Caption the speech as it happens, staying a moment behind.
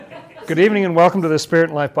Good evening and welcome to the Spirit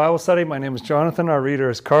and Life Bible Study. My name is Jonathan. Our reader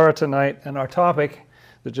is Cara tonight, and our topic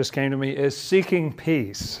that just came to me is seeking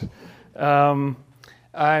peace. I'm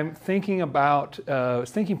thinking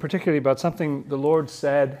particularly about something the Lord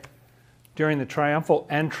said during the triumphal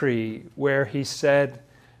entry, where He said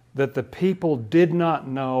that the people did not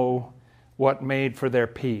know what made for their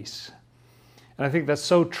peace. And I think that's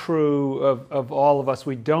so true of all of us.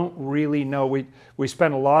 We don't really know. We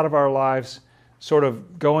spend a lot of our lives sort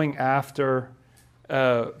of going after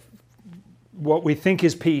what we think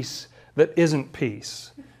is peace that isn't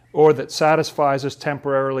peace, or that satisfies us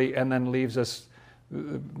temporarily and then leaves us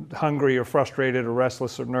hungry or frustrated or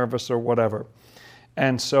restless or nervous or whatever.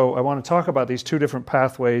 And so I want to talk about these two different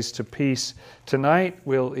pathways to peace tonight.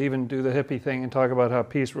 We'll even do the hippie thing and talk about how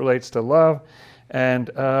peace relates to love. And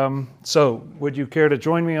so would you care to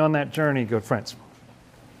join me on that journey, good friends?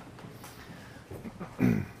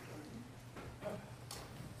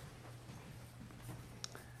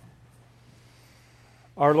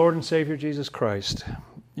 Our Lord and Savior Jesus Christ,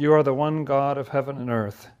 you are the one God of heaven and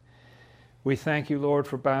earth. We thank you, Lord,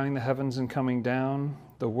 for bowing the heavens and coming down,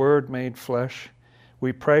 the Word made flesh.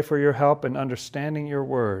 We pray for your help in understanding your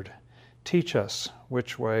Word. Teach us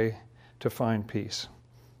which way to find peace.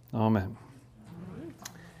 Amen.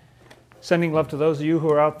 Sending love to those of you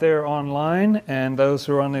who are out there online and those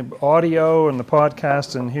who are on the audio and the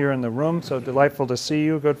podcast and here in the room. So delightful to see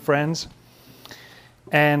you, good friends.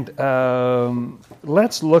 And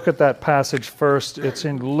let's look at that passage first. It's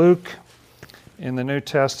in Luke in the New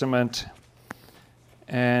Testament.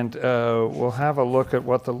 And we'll have a look at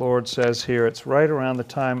what the Lord says here. It's right around the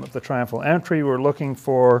time of the triumphal entry. We're looking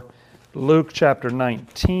for Luke chapter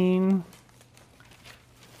 19.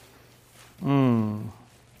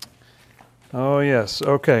 Oh, yes.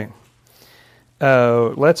 Okay.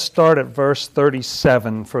 Let's start at verse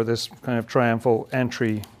 37 for this kind of triumphal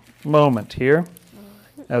entry moment here,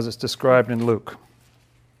 as it's described in Luke.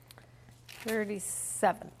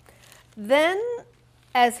 37. Then,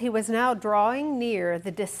 as he was now drawing near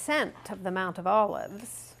the descent of the Mount of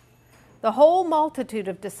Olives, the whole multitude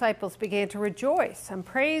of disciples began to rejoice and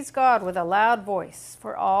praise God with a loud voice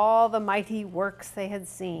for all the mighty works they had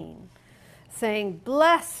seen, saying,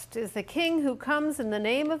 "Blessed is the King who comes in the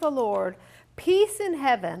name of the Lord, peace in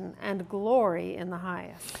heaven and glory in the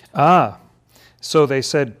highest." So they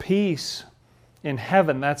said peace in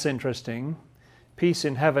heaven. That's interesting. Peace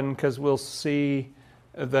in heaven, because we'll see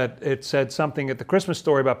that it said something at the Christmas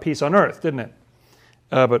story about peace on earth, didn't it?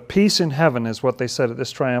 But peace in heaven is what they said at this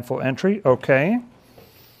triumphal entry. Okay.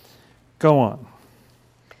 Go on.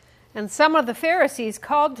 And some of the Pharisees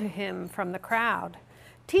called to him from the crowd,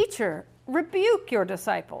 "Teacher, rebuke your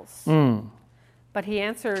disciples." But he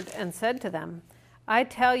answered and said to them, "I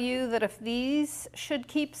tell you that if these should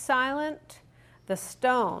keep silent, the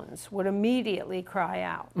stones would immediately cry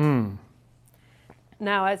out."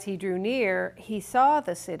 Now as he drew near, he saw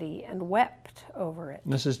the city and wept over it.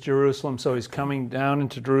 This is Jerusalem, so he's coming down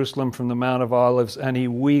into Jerusalem from the Mount of Olives, and he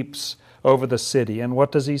weeps over the city. And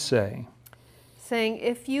what does he say? Saying,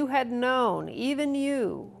 "If you had known, even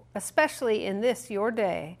you, especially in this your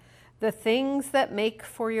day, the things that make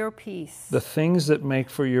for your peace." The things that make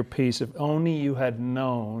for your peace. If only you had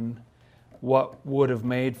known what would have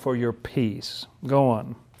made for your peace. Go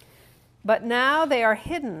on. "But now they are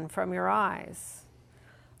hidden from your eyes.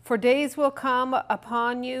 For days will come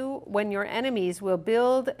upon you when your enemies will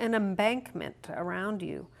build an embankment around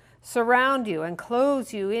you, surround you and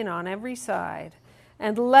close you in on every side,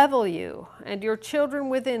 and level you and your children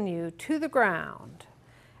within you to the ground.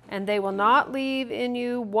 And they will not leave in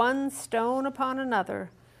you one stone upon another,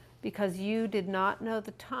 because you did not know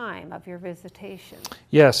the time of your visitation."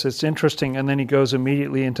 Yes, it's interesting. And then he goes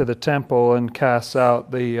immediately into the temple and casts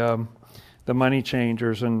out the money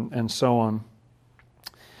changers and so on.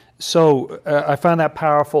 So I found that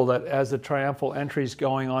powerful, that as the triumphal entry is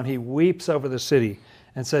going on, he weeps over the city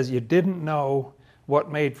and says, "You didn't know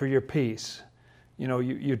what made for your peace. You know,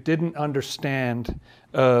 you didn't understand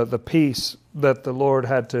the peace that the Lord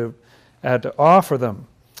had to offer them."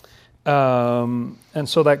 And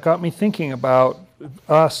so that got me thinking about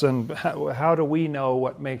us and how do we know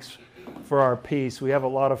what makes for our peace. We have a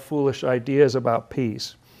lot of foolish ideas about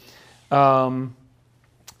peace.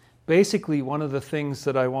 Basically, one of the things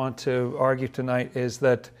that I want to argue tonight is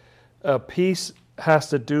that peace has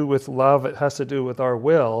to do with love. It has to do with our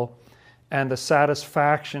will and the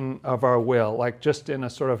satisfaction of our will, like just in a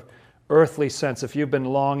sort of earthly sense. If you've been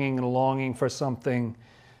longing and longing for something,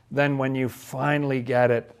 then when you finally get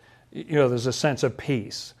it, you know, there's a sense of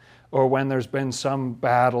peace. Or when there's been some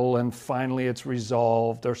battle and finally it's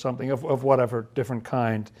resolved or something of whatever different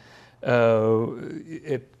kind,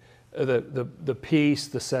 the peace,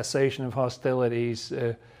 the cessation of hostilities,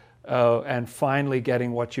 and finally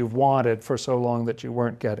getting what you've wanted for so long that you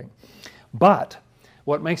weren't getting. But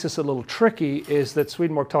what makes this a little tricky is that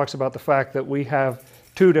Swedenborg talks about the fact that we have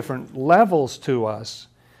two different levels to us.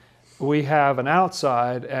 We have an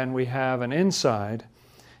outside and we have an inside.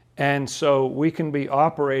 And so we can be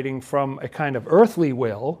operating from a kind of earthly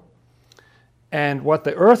will, and what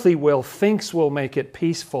the earthly will thinks will make it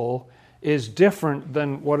peaceful is different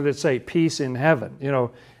than, what did it say, peace in heaven. You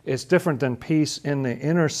know, it's different than peace in the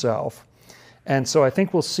inner self. And so I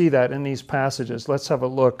think we'll see that in these passages. Let's have a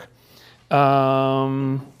look.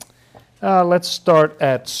 Let's start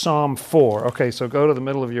at Psalm 4. Okay, so go to the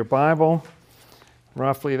middle of your Bible.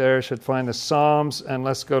 Roughly there, you should find the Psalms, and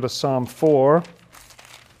let's go to Psalm 4.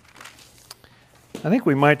 I think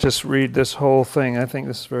we might just read this whole thing. I think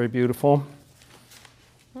this is very beautiful.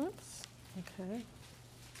 Oops. Okay.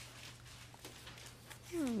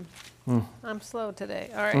 I'm slow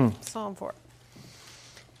today. All right, Psalm 4.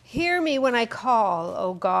 Hear me when I call,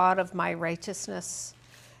 O God of my righteousness.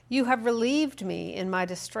 You have relieved me in my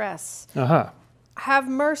distress. Have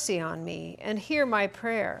mercy on me and hear my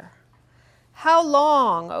prayer. How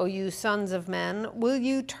long, O you sons of men, will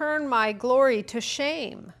you turn my glory to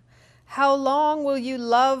shame? How long will you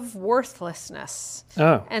love worthlessness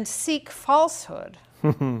and seek falsehood?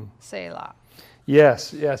 Selah.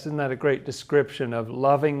 Yes, isn't that a great description of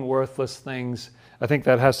loving worthless things? I think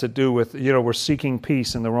that has to do with, we're seeking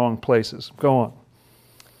peace in the wrong places. Go on.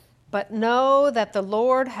 But know that the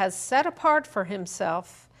Lord has set apart for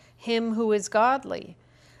himself him who is godly.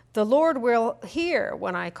 The Lord will hear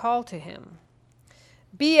when I call to him.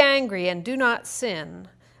 Be angry and do not sin.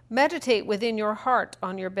 Meditate within your heart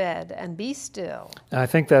on your bed and be still. I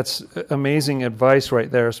think that's amazing advice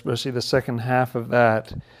right there, especially the second half of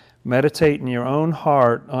that. Meditate in your own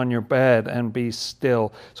heart on your bed and be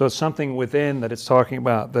still. So it's something within that it's talking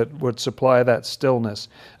about that would supply that stillness,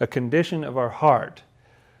 a condition of our heart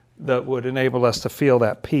that would enable us to feel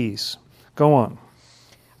that peace. Go on.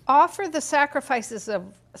 Offer the sacrifices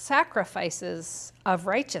of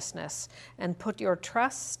righteousness and put your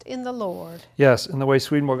trust in the Lord. Yes, and the way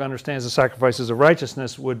Swedenborg understands the sacrifices of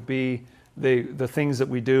righteousness would be the things that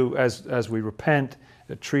we do as we repent,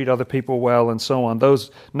 treat other people well, and so on.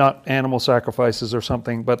 Those, not animal sacrifices or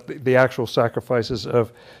something, but the actual sacrifices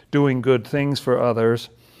of doing good things for others,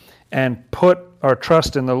 and put our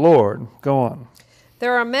trust in the Lord. Go on.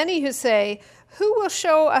 There are many who say, who will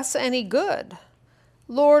show us any good?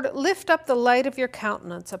 Lord, lift up the light of your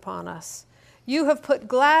countenance upon us. You have put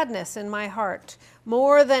gladness in my heart,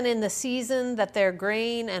 more than in the season that their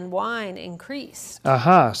grain and wine increased.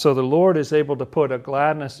 So the Lord is able to put a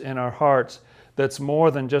gladness in our hearts that's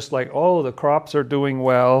more than just like, oh, the crops are doing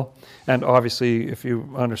well. And obviously, if you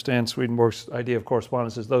understand Swedenborg's idea of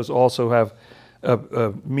correspondences, those also have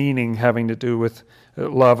a meaning having to do with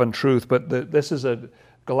love and truth. But this is a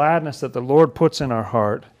gladness that the Lord puts in our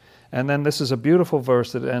heart. And then this is a beautiful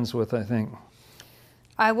verse that it ends with, I think.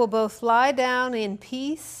 I will both lie down in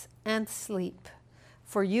peace and sleep.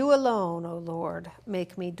 For you alone, O Lord,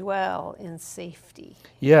 make me dwell in safety.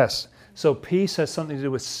 Yes. So peace has something to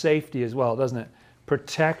do with safety as well, doesn't it?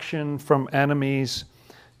 Protection from enemies,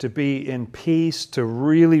 to be in peace, to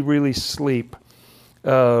really, really sleep.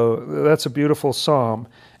 That's a beautiful psalm.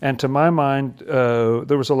 And to my mind,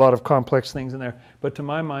 there was a lot of complex things in there. But to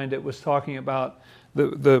my mind, it was talking about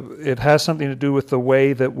it has something to do with the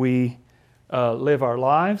way that we live our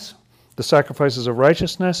lives, the sacrifices of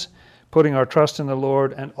righteousness, putting our trust in the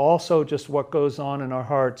Lord, and also just what goes on in our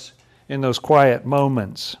hearts in those quiet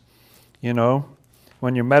moments,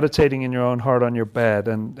 when you're meditating in your own heart on your bed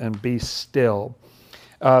and be still.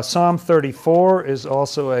 Psalm 34 is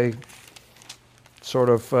also a sort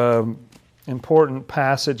of important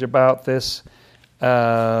passage about this.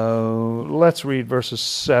 Let's read verses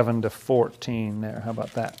 7 to 14 there. How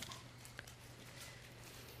about that?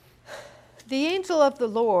 The angel of the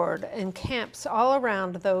Lord encamps all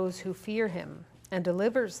around those who fear him and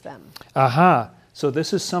delivers them. So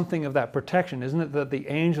this is something of that protection, isn't it? That the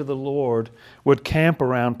angel of the Lord would camp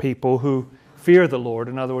around people who fear the Lord.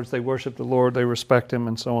 In other words, they worship the Lord, they respect him,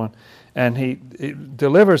 and so on. And he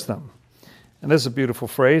delivers them. And this is a beautiful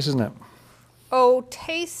phrase, isn't it? Oh,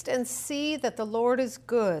 taste and see that the Lord is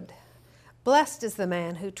good. Blessed is the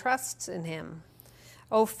man who trusts in him.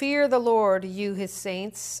 Oh, fear the Lord, you his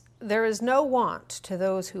saints. There is no want to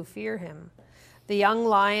those who fear him. The young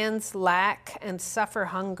lions lack and suffer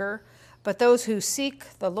hunger, but those who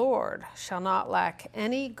seek the Lord shall not lack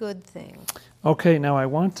any good thing. Okay, now I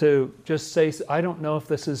want to just say, I don't know if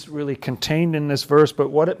this is really contained in this verse,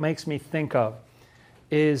 but what it makes me think of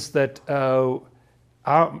is that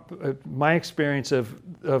my experience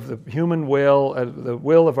of the human will, the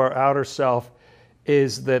will of our outer self,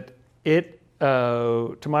 is that it,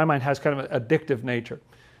 to my mind, has kind of an addictive nature.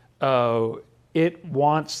 It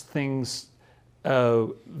wants things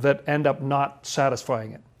that end up not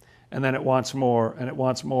satisfying it. And then it wants more, and it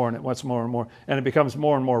wants more, and it wants more and more. And it becomes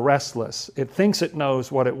more and more restless. It thinks it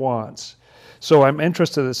knows what it wants. So I'm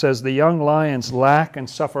interested, it says, the young lions lack and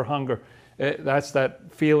suffer hunger. That's that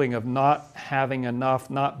feeling of not having enough,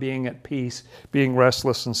 not being at peace, being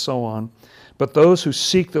restless, and so on. But those who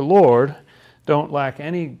seek the Lord don't lack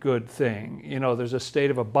any good thing. You know, there's a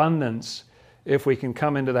state of abundance if we can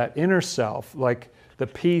come into that inner self, like the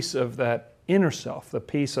peace of that inner self, the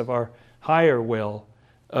peace of our higher will,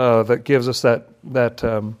 that gives us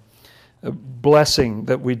that blessing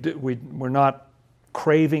that we're not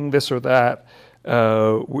craving this or that.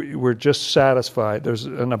 We're just satisfied. There's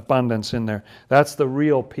an abundance in there. That's the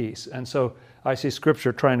real peace. And so I see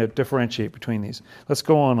Scripture trying to differentiate between these. Let's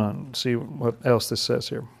go on and see what else this says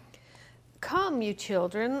here. Come, you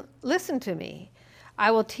children, listen to me. I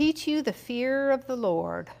will teach you the fear of the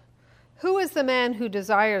Lord. Who is the man who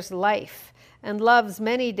desires life and loves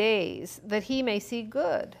many days, that he may see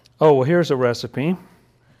good? Oh, well, here's a recipe.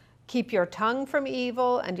 Keep your tongue from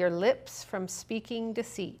evil and your lips from speaking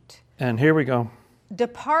deceit. And here we go.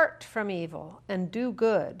 Depart from evil and do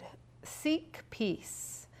good. Seek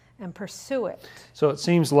peace and pursue it. So it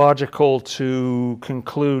seems logical to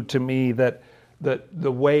conclude to me that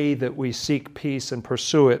the way that we seek peace and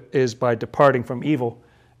pursue it is by departing from evil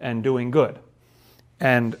and doing good.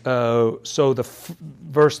 And so the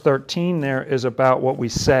verse 13 there is about what we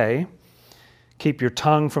say. Keep your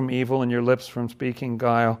tongue from evil and your lips from speaking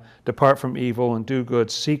guile. Depart from evil and do good.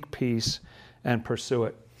 Seek peace and pursue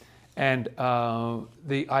it. And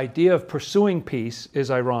the idea of pursuing peace is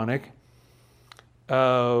ironic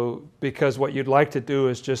because what you'd like to do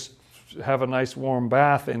is just have a nice warm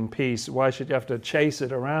bath in peace. Why should you have to chase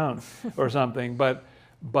it around or something? But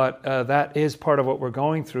that is part of what we're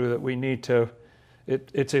going through, that we need to.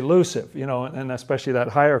 It's elusive, you know, and especially that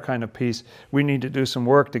higher kind of peace. We need to do some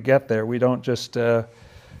work to get there. We don't just,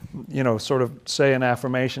 sort of say an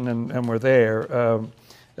affirmation and we're there.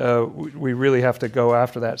 We really have to go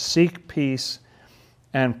after that. Seek peace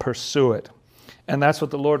and pursue it. And that's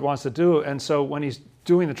what the Lord wants to do. And so when he's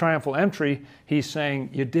doing the triumphal entry, he's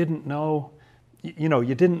saying, you didn't know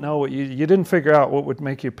what you didn't figure out what would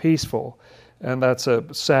make you peaceful. And that's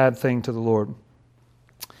a sad thing to the Lord.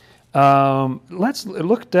 Let's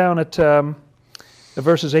look down at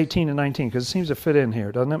verses 18 and 19, because it seems to fit in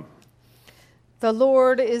here, doesn't it? The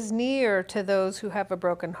Lord is near to those who have a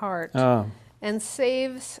broken heart and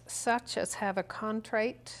saves such as have a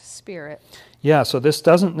contrite spirit. Yeah, so this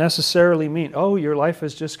doesn't necessarily mean, your life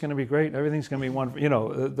is just going to be great, everything's going to be wonderful. You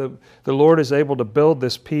know, the Lord is able to build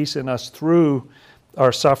this peace in us through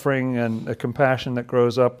our suffering and the compassion that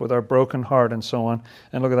grows up with our broken heart and so on.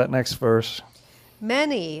 And look at that next verse.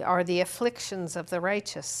 Many are the afflictions of the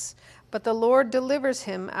righteous, but the Lord delivers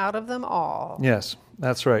him out of them all. Yes,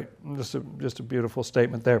 that's right. Just a beautiful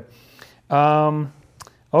statement there.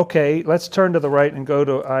 Okay, let's turn to the right and go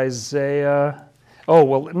to Isaiah. Oh,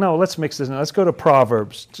 well, no, let's mix this in. Let's go to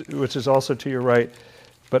Proverbs, which is also to your right,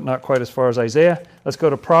 but not quite as far as Isaiah. Let's go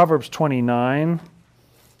to Proverbs 29,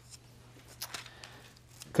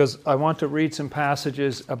 because I want to read some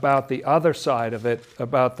passages about the other side of it,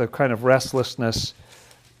 about the kind of restlessness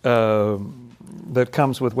that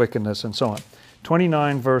comes with wickedness and so on.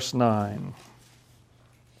 29, verse 9.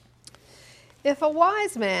 If a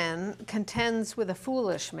wise man contends with a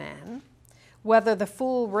foolish man, whether the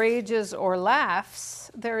fool rages or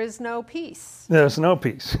laughs, there is no peace. There's no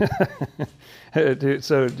peace.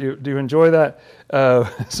 So do you enjoy that?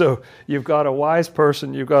 So you've got a wise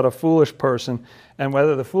person, you've got a foolish person, and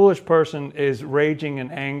whether the foolish person is raging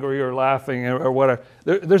and angry or laughing or whatever,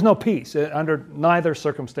 there's no peace. Under neither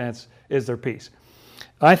circumstance is there peace.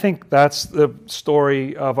 I think that's the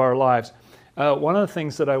story of our lives. One of the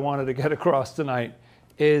things that I wanted to get across tonight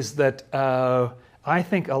is that I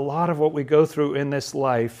think a lot of what we go through in this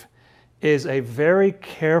life is a very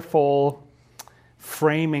careful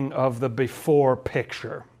framing of the before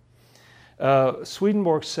picture.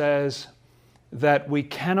 Swedenborg says that we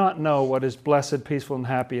cannot know what is blessed, peaceful, and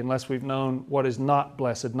happy unless we've known what is not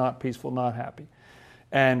blessed, not peaceful, not happy.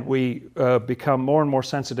 And we become more and more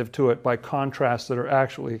sensitive to it by contrasts that are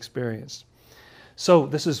actually experienced. So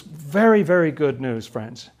this is very, very good news,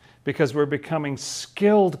 friends, because we're becoming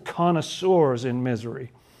skilled connoisseurs in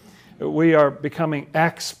misery. We are becoming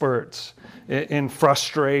experts in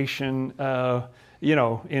frustration,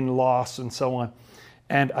 in loss and so on.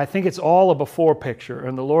 And I think it's all a before picture.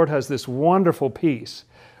 And the Lord has this wonderful peace.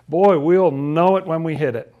 Boy, we'll know it when we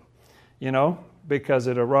hit it, because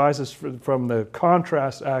it arises from the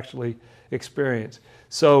contrast actually experience.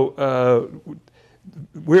 So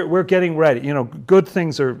we're getting ready. Good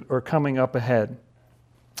things are coming up ahead.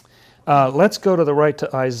 Let's go to the right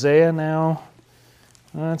to Isaiah now.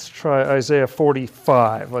 Let's try Isaiah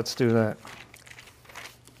 45. Let's do that.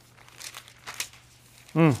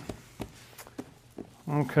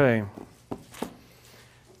 Okay.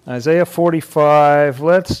 Isaiah 45.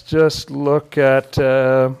 Let's just look at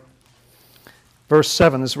verse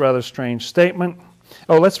 7. This is a rather strange statement.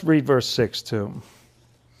 Oh, let's read verse 6 too.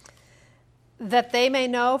 That they may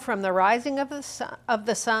know from the rising of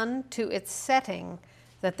the sun to its setting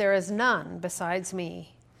that there is none besides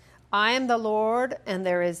me. I am the Lord, and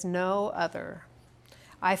there is no other.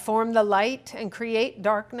 I form the light and create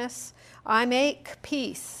darkness. I make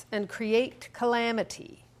peace and create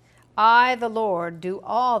calamity. I, the Lord, do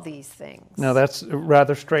all these things. Now that's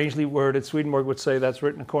rather strangely worded. Swedenborg would say that's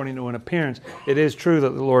written according to an appearance. It is true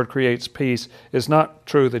that the Lord creates peace. It's not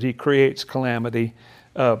true that he creates calamity,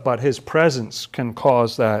 but his presence can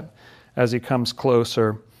cause that as he comes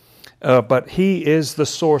closer. But he is the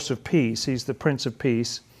source of peace. He's the Prince of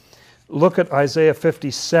Peace. Look at Isaiah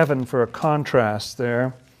 57 for a contrast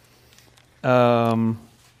there.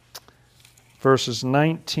 Verses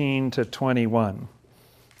 19 to 21.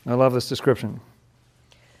 I love this description.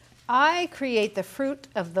 I create the fruit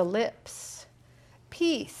of the lips.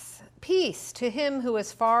 Peace, peace to him who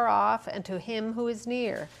is far off and to him who is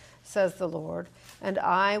near, says the Lord, and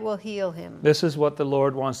I will heal him. This is what the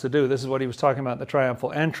Lord wants to do. This is what he was talking about in the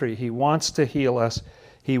triumphal entry. He wants to heal us.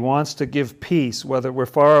 He wants to give peace, whether we're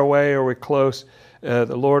far away or we're close. The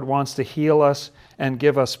Lord wants to heal us and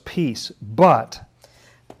give us peace. But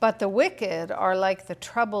the wicked are like the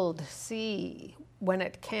troubled sea when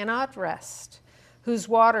it cannot rest, whose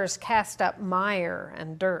waters cast up mire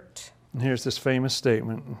and dirt. And here's this famous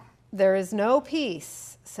statement. There is no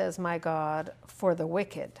peace, says my God, for the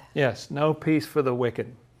wicked. Yes, no peace for the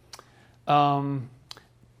wicked.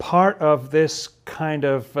 Part of this kind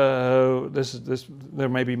of, there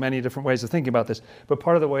may be many different ways of thinking about this, but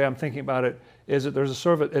part of the way I'm thinking about it is that there's a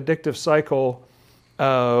sort of addictive cycle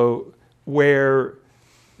where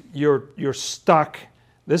you're stuck.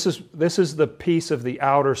 This is the peace of the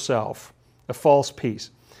outer self, a false peace,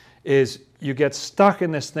 is you get stuck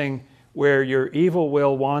in this thing where your evil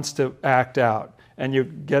will wants to act out, and you're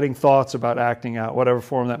getting thoughts about acting out, whatever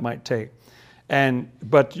form that might take.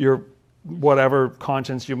 But your whatever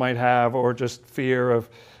conscience you might have, or just fear of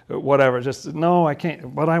whatever, just, no, I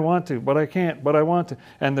can't, but I want to, but I can't, but I want to.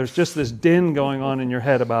 And there's just this din going on in your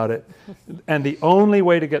head about it. And the only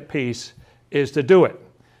way to get peace is to do it.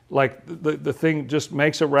 Like the thing just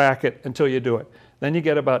makes a racket until you do it. Then you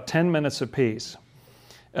get about 10 minutes of peace.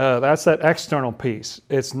 That's that external peace.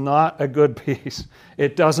 It's not a good peace.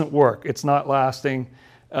 It doesn't work. It's not lasting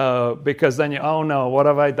because then oh no, what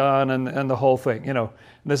have I done? And the whole thing,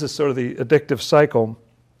 This is sort of the addictive cycle.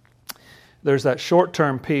 There's that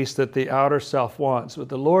short-term peace that the outer self wants, but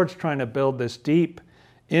the Lord's trying to build this deep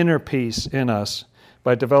inner peace in us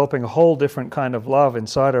by developing a whole different kind of love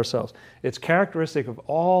inside ourselves. It's characteristic of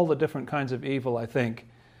all the different kinds of evil, I think,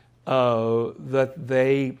 that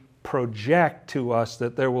they project to us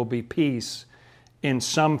that there will be peace in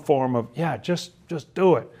some form of, just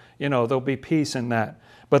do it. There'll be peace in that.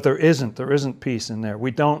 But there isn't peace in there.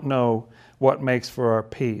 We don't know what makes for our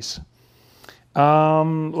peace.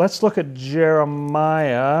 Let's look at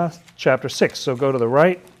Jeremiah chapter 6. So go to the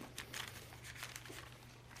right.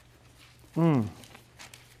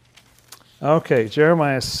 Okay,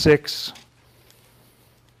 Jeremiah 6,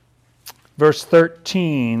 verse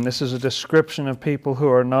 13. This is a description of people who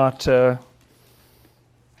are not in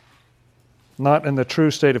the true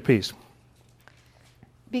state of peace.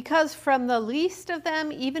 Because from the least of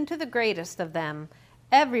them, even to the greatest of them,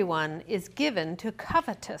 everyone is given to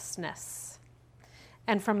covetousness.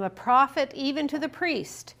 And from the prophet even to the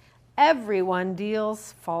priest, everyone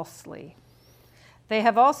deals falsely. They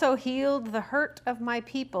have also healed the hurt of my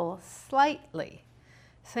people slightly,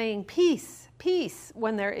 saying, peace, peace,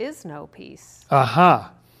 when there is no peace.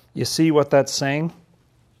 Aha! You see what that's saying?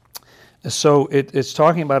 So it's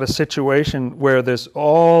talking about a situation where there's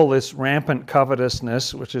all this rampant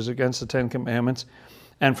covetousness, which is against the Ten Commandments,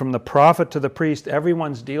 and from the prophet to the priest,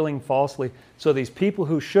 everyone's dealing falsely. So these people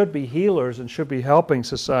who should be healers and should be helping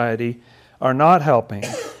society are not helping.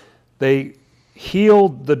 They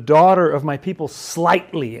healed the daughter of my people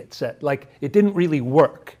slightly, it said. Like, it didn't really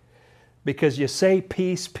work. Because you say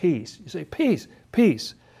peace, peace. You say peace,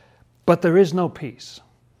 peace. But there is no peace.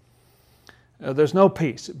 There's no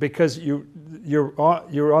peace because you're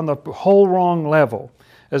on the whole wrong level.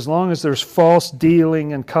 As long as there's false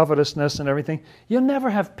dealing and covetousness and everything, you'll never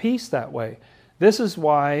have peace that way. This is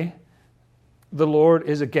why the Lord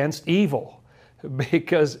is against evil,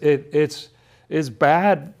 because it's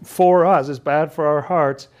bad for us, it's bad for our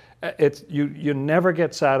hearts. You never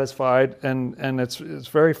get satisfied, and it's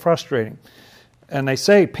very frustrating. And they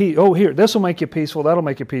say, here, this will make you peaceful, that'll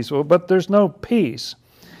make you peaceful, but there's no peace.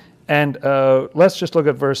 And let's just look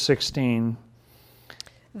at verse 16.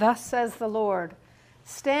 Thus says the Lord,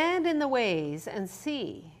 stand in the ways and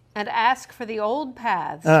see, and ask for the old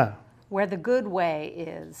paths where the good way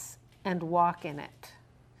is, and walk in it.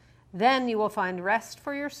 Then you will find rest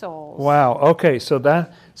for your souls. Wow. Okay. So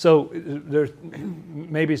there's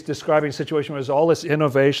maybe it's describing a situation where there's all this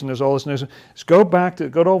innovation, there's all this news. Just go back to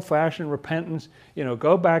good old-fashioned repentance.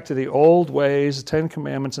 Go back to the old ways, the Ten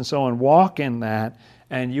Commandments, and so on. Walk in that,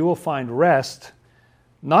 and you will find rest,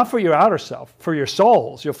 not for your outer self, for your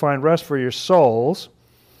souls. You'll find rest for your souls.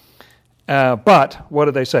 But what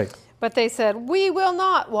did they say? But they said, we will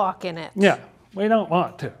not walk in it. Yeah, we don't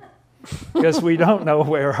want to. Because we don't know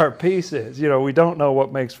where our peace is. We don't know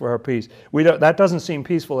what makes for our peace. That doesn't seem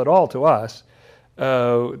peaceful at all to us.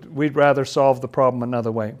 We'd rather solve the problem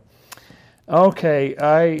another way. Okay,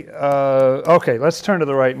 let's turn to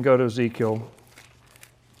the right and go to Ezekiel.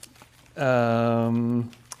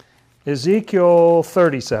 Ezekiel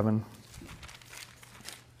 37.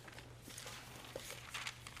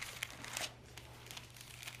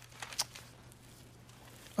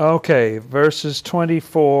 Okay, verses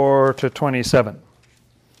 24 to 27.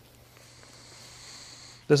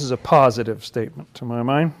 This is a positive statement to my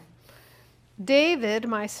mind. David,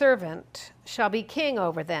 my servant, shall be king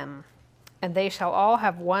over them, and they shall all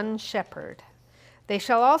have one shepherd. They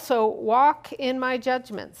shall also walk in my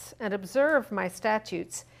judgments and observe my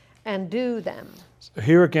statutes and do them.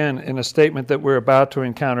 Here again, in a statement that we're about to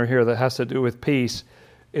encounter here that has to do with peace,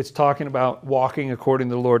 it's talking about walking according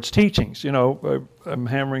to the Lord's teachings. I'm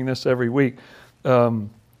hammering this every week.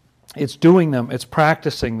 It's doing them. It's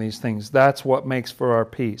practicing these things. That's what makes for our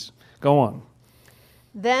peace. Go on.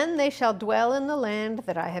 Then they shall dwell in the land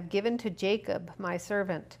that I have given to Jacob, my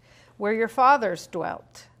servant, where your fathers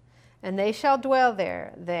dwelt. And they shall dwell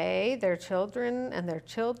there, they, their children, and their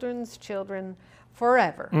children's children,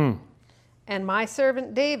 forever. And my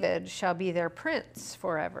servant David shall be their prince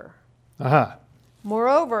forever. Aha.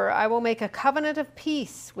 Moreover, I will make a covenant of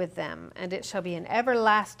peace with them, and it shall be an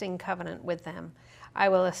everlasting covenant with them. I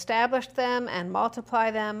will establish them and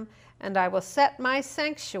multiply them, and I will set my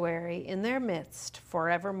sanctuary in their midst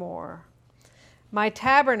forevermore. My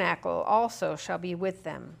tabernacle also shall be with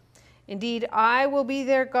them. Indeed, I will be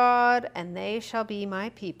their God, and they shall be my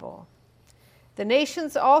people. The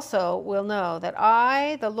nations also will know that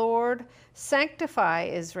I, the Lord, sanctify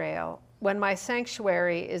Israel, when my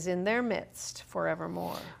sanctuary is in their midst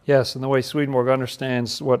forevermore. Yes, and the way Swedenborg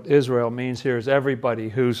understands what Israel means here is everybody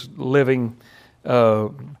who's living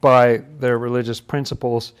by their religious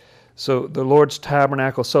principles. So the Lord's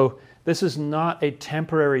tabernacle. So this is not a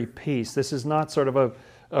temporary peace. This is not sort of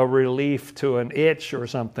a relief to an itch or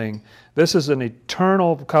something. This is an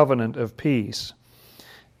eternal covenant of peace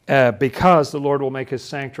because the Lord will make his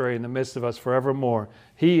sanctuary in the midst of us forevermore.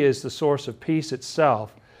 He is the source of peace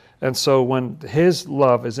itself. And so when his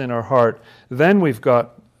love is in our heart, then we've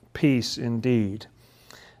got peace indeed.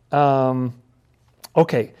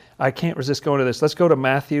 Okay, I can't resist going to this. Let's go to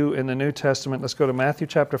Matthew in the New Testament. Let's go to Matthew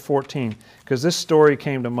chapter 14, because this story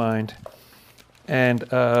came to mind. And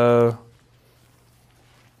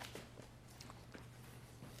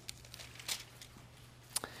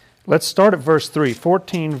let's start at verse 3.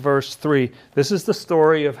 14 verse 3. This is the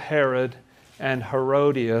story of Herod and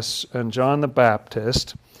Herodias and John the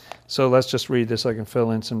Baptist. So let's just read this. I can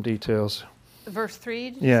fill in some details. Verse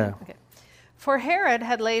 3? Yeah. Okay. For Herod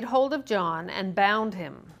had laid hold of John and bound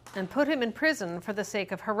him and put him in prison for the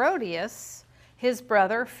sake of Herodias, his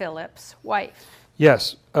brother Philip's wife.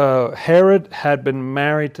 Yes. Herod had been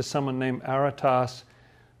married to someone named Aretas,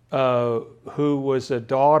 who was a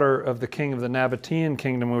daughter of the king of the Nabatean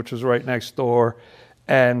kingdom, which was right next door.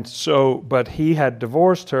 And so, but he had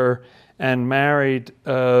divorced her and married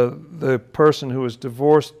the person who was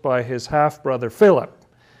divorced by his half-brother Philip,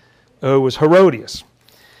 who was Herodias.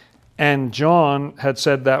 And John had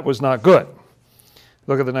said that was not good.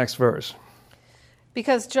 Look at the next verse.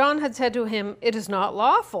 Because John had said to him, "It is not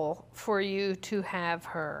lawful for you to have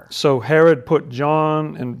her." So Herod put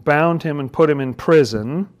John and bound him and put him in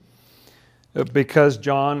prison because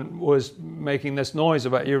John was making this noise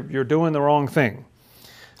about you're doing the wrong thing.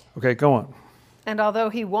 Okay, go on. And although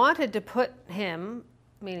he wanted to put him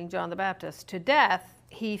meaning John the Baptist, to death,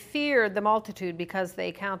 he feared the multitude because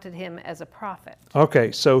they counted him as a prophet.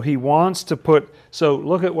 Okay, so he wants to so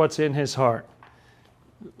look at what's in his heart.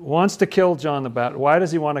 Wants to kill John the Baptist. Why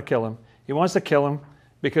does he want to kill him? He wants to kill him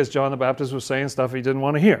because John the Baptist was saying stuff he didn't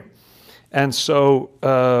want to hear. And so,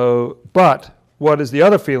 but what is the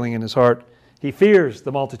other feeling in his heart? He fears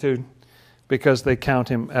the multitude because they count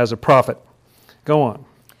him as a prophet. Go on.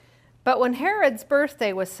 But when Herod's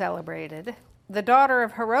birthday was celebrated, the daughter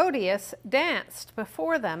of Herodias danced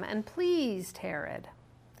before them and pleased Herod.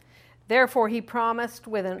 Therefore he promised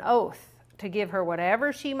with an oath to give her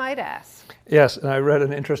whatever she might ask. Yes, and I read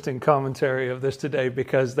an interesting commentary of this today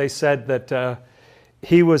because they said that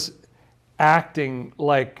he was acting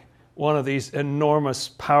like one of these enormous,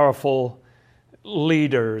 powerful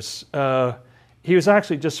leaders. He was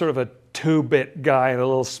actually just sort of a two-bit guy in a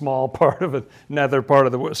little small part of another part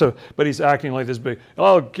of the world. So, but he's acting like this big,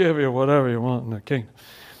 I'll give you whatever you want in the kingdom.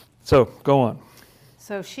 So, go on.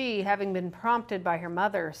 So she, having been prompted by her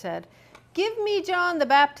mother, said, "Give me John the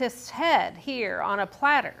Baptist's head here on a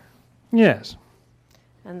platter." Yes.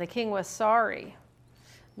 And the king was sorry.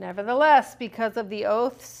 Nevertheless, because of the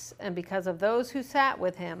oaths and because of those who sat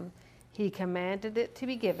with him, he commanded it to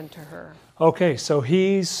be given to her. Okay, so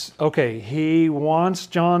he wants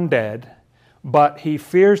John dead, but he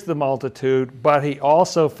fears the multitude, but he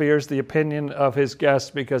also fears the opinion of his guests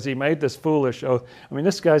because he made this foolish oath. I mean,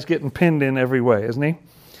 this guy's getting pinned in every way, isn't he?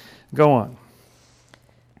 Go on.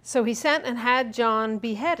 So he sent and had John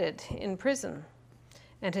beheaded in prison.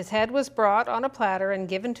 And his head was brought on a platter and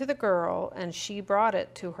given to the girl, and she brought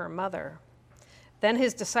it to her mother. Then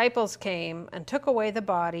his disciples came and took away the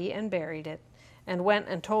body and buried it, and went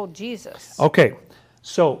and told Jesus. Okay,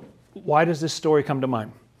 so why does this story come to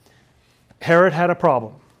mind? Herod had a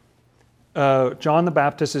problem. John the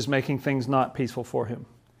Baptist is making things not peaceful for him.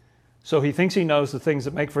 So he thinks he knows the things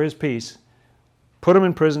that make for his peace. Put him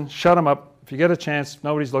in prison, shut him up. If you get a chance,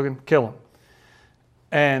 nobody's looking, kill him.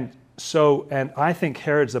 And I think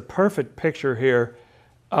Herod's a perfect picture here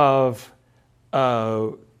of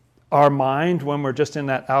our mind when we're just in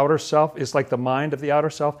that outer self. Is like the mind of the outer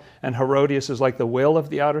self, and Herodias is like the will of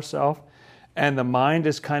the outer self. And the mind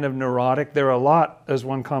is kind of neurotic. There are a lot, as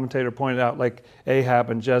one commentator pointed out, like Ahab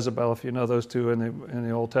and Jezebel, if you know those two in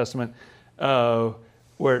the Old Testament,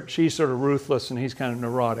 where she's sort of ruthless and he's kind of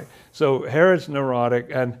neurotic. So Herod's neurotic,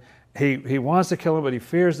 and he wants to kill him, but he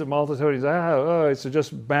fears the multitude. He's it's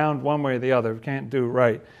just bound one way or the other. Can't do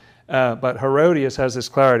right. But Herodias has this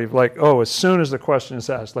clarity of like, as soon as the question is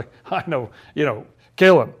asked, like, I know,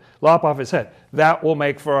 kill him, lop off his head. That will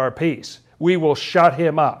make for our peace. We will shut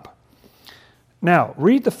him up. Now,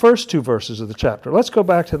 read the first two verses of the chapter. Let's go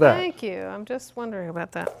back to that. Thank you. I'm just wondering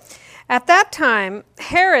about that. At that time,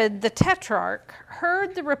 Herod the Tetrarch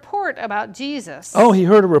heard the report about Jesus. Oh, he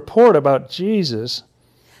heard a report about Jesus.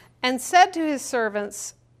 And said to his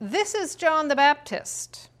servants, "This is John the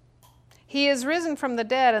Baptist. He is risen from the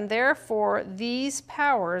dead, and therefore these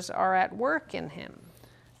powers are at work in him."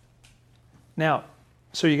 Now,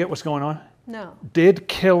 so you get what's going on? No. Did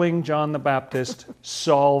killing John the Baptist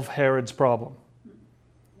solve Herod's problem?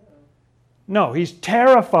 No, he's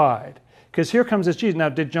terrified. Because here comes this Jesus. Now,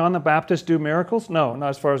 did John the Baptist do miracles? No, not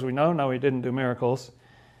as far as we know. No, he didn't do miracles.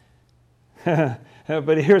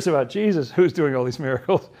 But he hears about Jesus, who's doing all these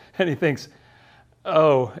miracles, and he thinks,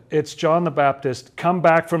 it's John the Baptist, come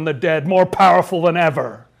back from the dead, more powerful than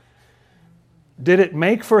ever. Did it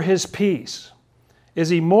make for his peace? Is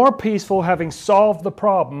he more peaceful having solved the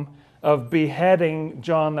problem of beheading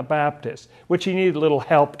John the Baptist, which he needed a little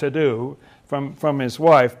help to do from his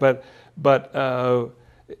wife, but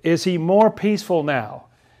is he more peaceful now?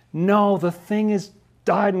 No, the thing is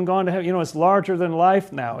died and gone to heaven. It's larger than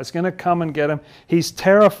life now. It's going to come and get him. He's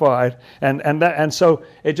terrified, and so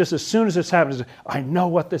it just, as soon as this happens, I know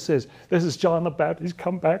what this is. This is John the Baptist. He's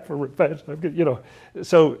come back for revenge.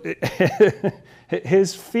 So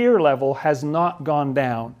his fear level has not gone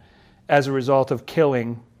down as a result of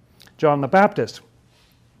killing John the Baptist.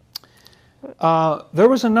 There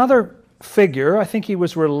was another figure, I think he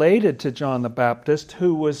was related to John the Baptist,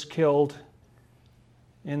 who was killed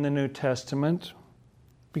in the New Testament.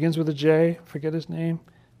 Begins with a J, forget his name,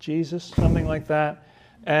 Jesus, something like that.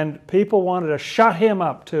 And people wanted to shut him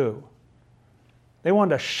up too. They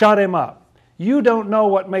wanted to shut him up. You don't know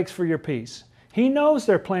what makes for your peace. He knows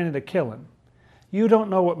they're planning to kill him. You don't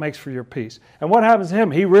know what makes for your peace. And what happens to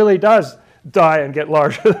him? He really does die and get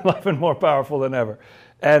larger than life and more powerful than ever.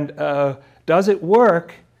 And does it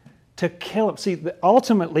work to kill him? See,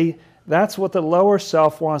 ultimately, that's what the lower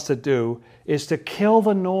self wants to do, is to kill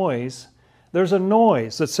the noise. There's a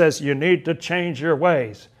noise that says you need to change your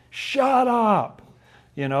ways. Shut up.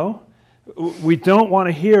 you know? We don't want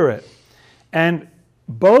to hear it. And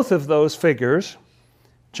both of those figures,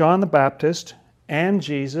 John the Baptist and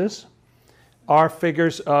Jesus, are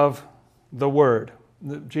figures of the Word.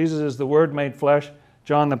 Jesus is the Word made flesh.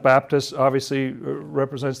 John the Baptist obviously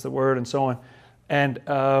represents the Word and so on. And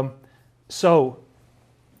so,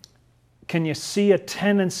 can you see a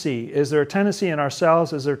tendency? Is there a tendency in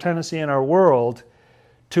ourselves? Is there a tendency in our world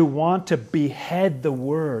to want to behead the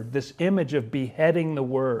Word? This image of beheading the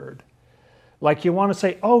Word. Like you want to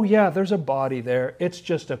say, oh yeah, there's a body there. It's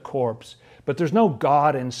just a corpse. But there's no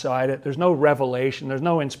God inside it. There's no revelation. There's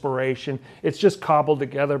no inspiration. It's just cobbled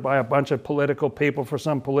together by a bunch of political people for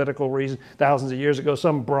some political reason thousands of years ago,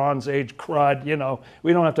 some Bronze Age crud, you know.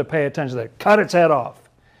 We don't have to pay attention to that. Cut its head off.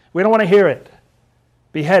 We don't want to hear it.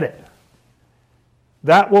 Behead it.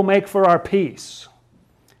 That will make for our peace.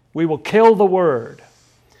 We will kill the Word.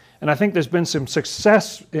 And I think there's been some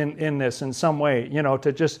success in this in some way, you know,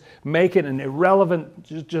 to just make it an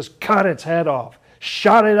irrelevant, just cut its head off.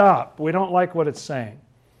 Shut it up. We don't like what it's saying.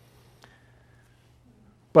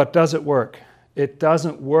 But does it work? It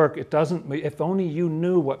doesn't work. It doesn't. If only you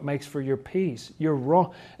knew what makes for your peace. You're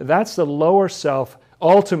wrong. That's the lower self,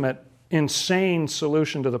 ultimate, insane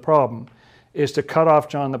solution to the problem, is to cut off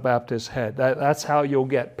John the Baptist's head. That's how you'll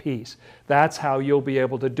get peace. That's how you'll be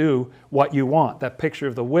able to do what you want. That picture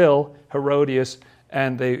of the will, Herodias,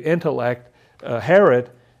 and the intellect,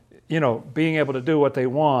 Herod, you know, being able to do what they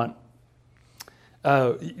want.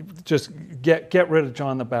 Just get rid of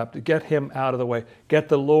John the Baptist. Get him out of the way. Get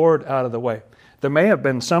the Lord out of the way. There may have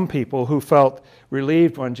been some people who felt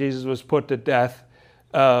relieved when Jesus was put to death.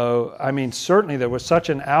 I mean, certainly there was such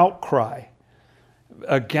an outcry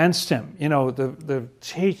against him. You know, the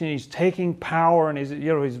teaching, he's taking power and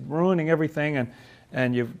he's ruining everything,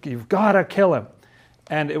 and you've got to kill him.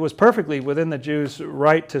 And it was perfectly within the Jews'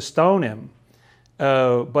 right to stone him.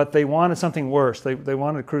 But they wanted something worse. They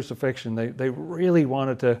wanted crucifixion. They really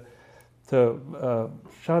wanted to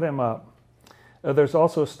shut him up. There's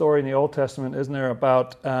also a story in the Old Testament, isn't there,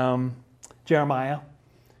 about Jeremiah,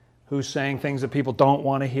 who's saying things that people don't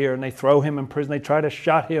want to hear, and they throw him in prison. They try to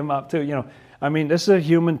shut him up too. You know, I mean, this is a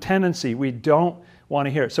human tendency. We don't want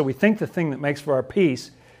to hear it. So we think the thing that makes for our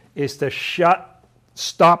peace is to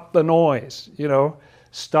stop the noise. You know,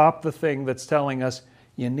 stop the thing that's telling us,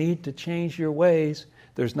 you need to change your ways.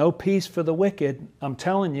 There's no peace for the wicked. I'm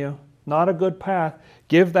telling you, not a good path.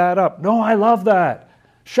 Give that up. No, I love that.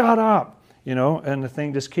 Shut up. You know, and the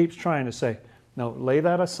thing just keeps trying to say, no, lay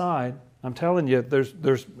that aside. I'm telling you,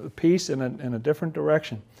 there's peace in a different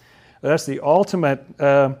direction. That's the ultimate.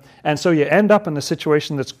 And so you end up in the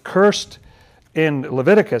situation that's cursed in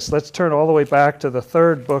Leviticus. Let's turn all the way back to the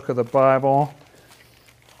third book of the Bible.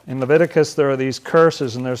 In Leviticus, there are these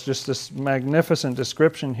curses, and there's just this magnificent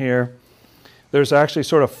description here. There's actually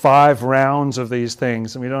sort of 5 rounds of these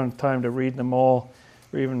things, and we don't have time to read them all,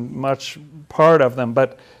 or even much part of them.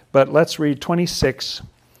 But let's read 26,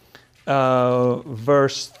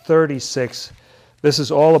 verse 36. This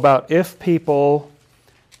is all about if people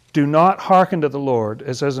do not hearken to the Lord,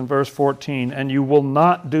 it says in verse 14, and you will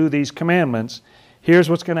not do these commandments, here's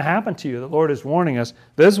what's going to happen to you. The Lord is warning us.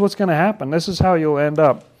 This is what's going to happen. This is how you'll end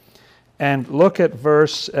up. And look at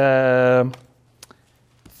verse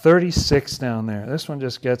 36 down there. This one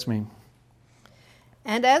just gets me.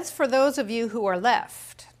 And as for those of you who are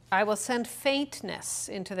left, I will send faintness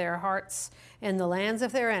into their hearts in the lands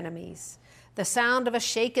of their enemies. The sound of a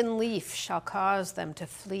shaken leaf shall cause them to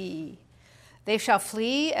flee. They shall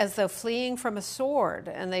flee as though fleeing from a sword,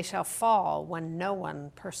 and they shall fall when no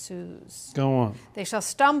one pursues. Go on. They shall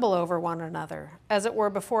stumble over one another, as it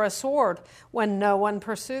were before a sword, when no one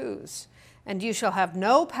pursues. And you shall have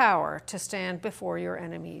no power to stand before your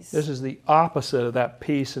enemies. This is the opposite of that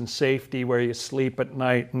peace and safety where you sleep at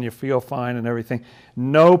night and you feel fine and everything.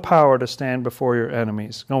 No power to stand before your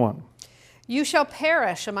enemies. Go on. You shall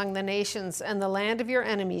perish among the nations, and the land of your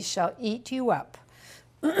enemies shall eat you up.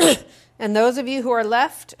 And those of you who are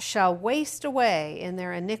left shall waste away in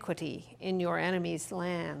their iniquity in your enemies'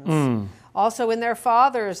 lands. Also in their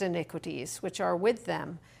fathers' iniquities, which are with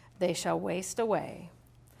them, they shall waste away.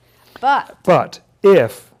 But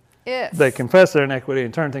if they confess their iniquity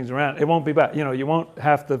and turn things around, it won't be bad. You know, you won't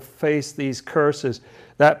have to face these curses.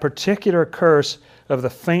 That particular curse of the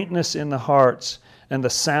faintness in the hearts and the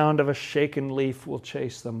sound of a shaken leaf will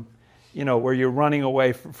chase them, you know, where you're running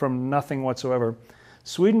away from nothing whatsoever.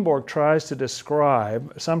 Swedenborg tries to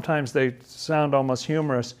describe, sometimes they sound almost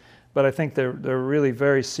humorous, but I think they're really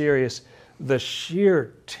very serious, the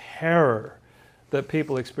sheer terror that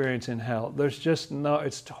people experience in hell. There's just no,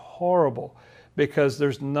 it's horrible because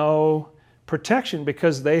there's no protection,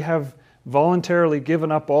 because they have voluntarily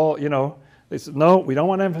given up all, they said, no, we don't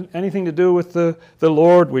want anything to do with the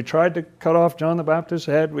Lord. We tried to cut off John the Baptist's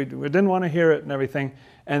head. We didn't want to hear it and everything.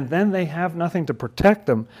 And then they have nothing to protect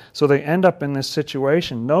them. So they end up in this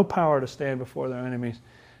situation, no power to stand before their enemies.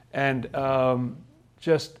 And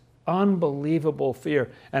just unbelievable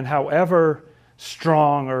fear. And however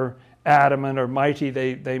strong or adamant or mighty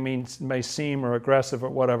they may seem, or aggressive or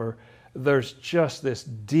whatever, there's just this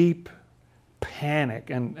deep panic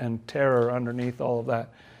and terror underneath all of that.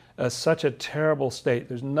 Such a terrible state.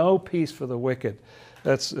 There's no peace for the wicked.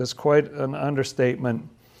 That's quite an understatement.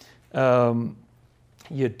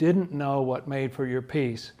 You didn't know what made for your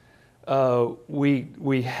peace.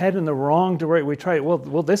 We head in the wrong direction. We try, well,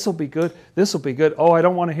 this will be good. This will be good. Oh, I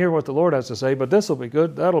don't want to hear what the Lord has to say, but this will be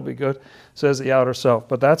good. That'll be good, says the outer self.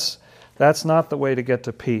 But that's not the way to get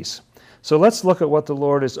to peace. So let's look at what the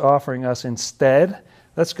Lord is offering us instead.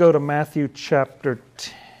 Let's go to Matthew chapter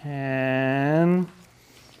 10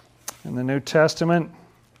 in the New Testament.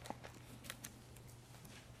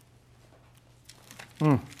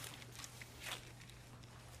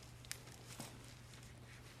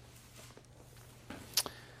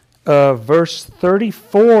 Verse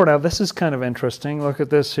 34. Now this is kind of interesting. Look at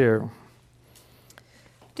this here.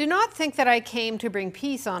 Do not think that I came to bring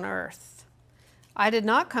peace on earth. I did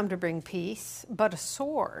not come to bring peace, but a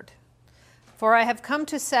sword. For I have come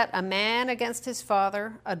to set a man against his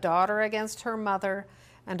father, a daughter against her mother,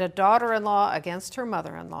 and a daughter-in-law against her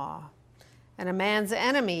mother-in-law. And a man's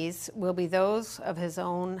enemies will be those of his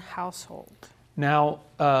own household. Now,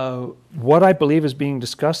 what I believe is being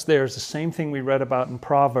discussed there is the same thing we read about in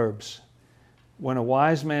Proverbs. When a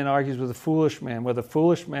wise man argues with a foolish man, where the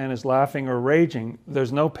foolish man is laughing or raging,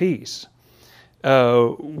 there's no peace.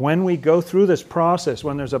 When we go through this process,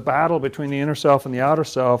 when there's a battle between the inner self and the outer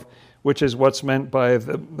self, which is what's meant by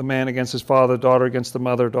the man against his father, daughter against the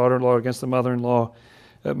mother, daughter-in-law against the mother-in-law,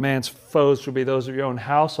 man's foes will be those of your own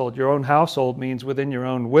household. Your own household means within your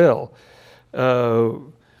own will.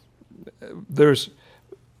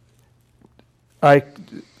 I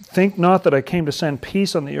think not that I came to send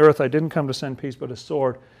peace on the earth. I didn't come to send peace, but a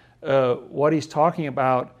sword. What he's talking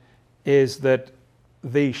about is that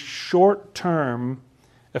the short-term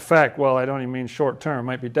effect, well, I don't even mean short-term, it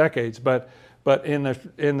might be decades, but in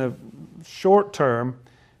the short term,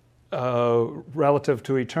 relative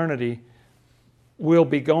to eternity, we'll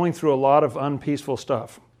be going through a lot of unpeaceful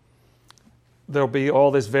stuff. There'll be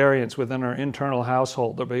all this variance within our internal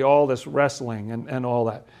household. There'll be all this wrestling and all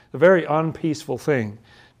that. A very unpeaceful thing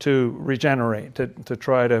to regenerate, to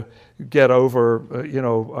try to get over,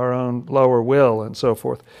 our own lower will and so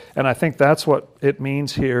forth. And I think that's what it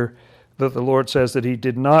means here that the Lord says that he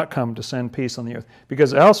did not come to send peace on the earth.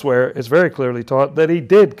 Because elsewhere it's very clearly taught that he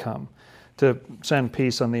did come to send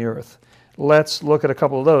peace on the earth. Let's look at a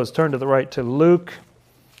couple of those. Turn to the right to Luke.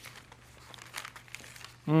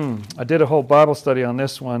 I did a whole Bible study on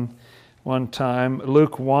this one time.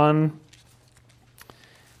 Luke 1.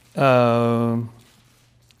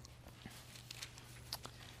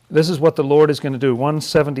 This is what the Lord is going to do.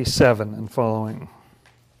 177 and following.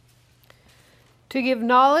 To give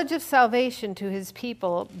knowledge of salvation to his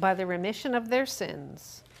people by the remission of their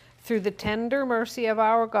sins, through the tender mercy of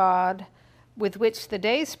our God, with which the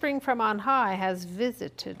day spring from on high has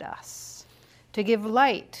visited us, to give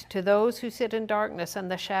light to those who sit in darkness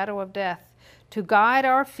and the shadow of death, to guide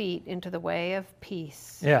our feet into the way of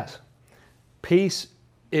peace. Yes. Peace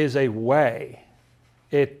is a way.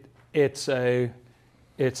 It's a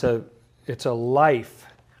life.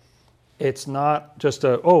 It's not just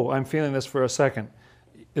I'm feeling this for a second.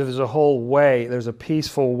 There's a whole way. There's a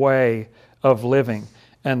peaceful way of living.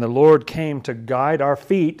 And the Lord came to guide our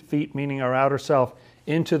feet meaning our outer self,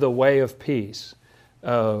 into the way of peace,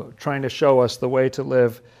 trying to show us the way to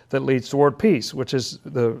live that leads toward peace, which is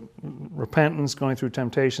the repentance, going through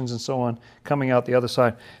temptations and so on, coming out the other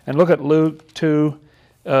side. And look at Luke 2,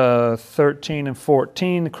 13 and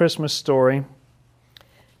 14, the Christmas story.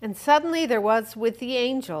 And suddenly there was with the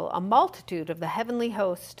angel a multitude of the heavenly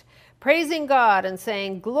host, praising God and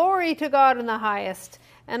saying, Glory to God in the highest,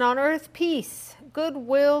 and on earth peace,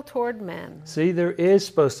 goodwill toward men. See, there is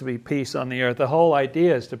supposed to be peace on the earth. The whole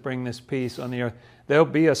idea is to bring this peace on the earth. There'll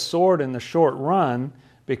be a sword in the short run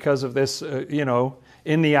because of this,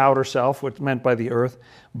 in the outer self, what's meant by the earth.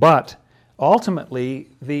 But ultimately,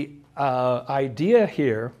 the idea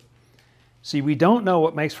here, see, we don't know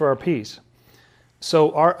what makes for our peace.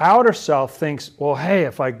 So our outer self thinks, well, hey,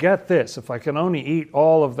 if I get this, if I can only eat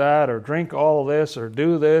all of that or drink all of this or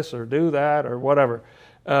do that or whatever,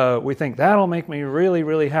 we think that'll make me really,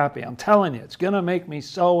 really happy. I'm telling you, it's going to make me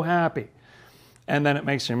so happy. and then it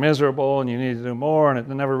makes you miserable and you need to do more, and it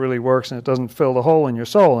never really works, and it doesn't fill the hole in your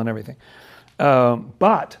soul and everything.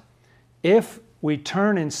 But if we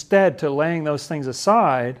turn instead to laying those things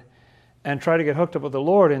aside and try to get hooked up with the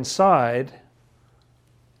Lord inside,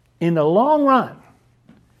 in the long run,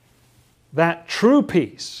 that true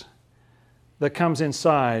peace that comes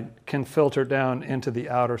inside can filter down into the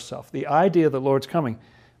outer self. The idea of the Lord's coming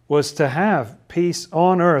was to have peace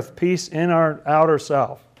on earth, peace in our outer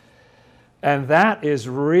self. And that is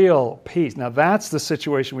real peace. Now that's the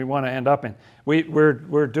situation we want to end up in.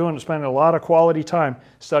 We're spending a lot of quality time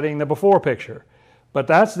studying the before picture. But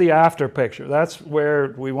that's the after picture. That's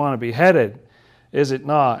where we want to be headed, is it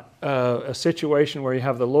not? A situation where you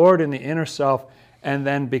have the Lord in the inner self, and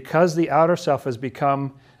then because the outer self has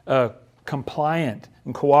become compliant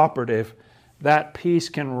and cooperative, that peace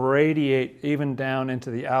can radiate even down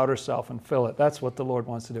into the outer self and fill it. That's what the Lord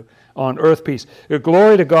wants to do. On earth, peace.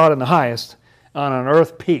 Glory to God in the highest, on an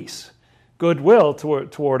earth, peace. Goodwill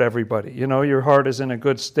toward everybody. You know, your heart is in a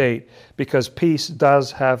good state, because peace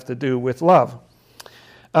does have to do with love.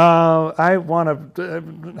 I want to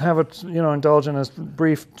indulge in a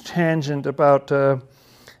brief tangent about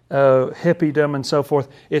hippiedom and so forth.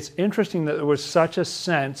 It's interesting that there was such a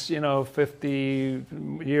sense, 50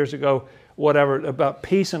 years ago, whatever, about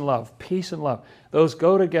peace and love. Peace and love. Those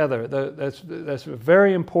go together. That's a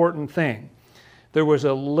very important thing. There was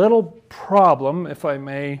a little problem, if I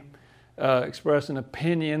may express an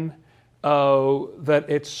opinion, that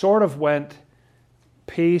it sort of went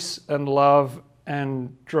peace and love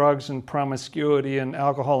and drugs and promiscuity and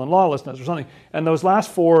alcohol and lawlessness or something. And those last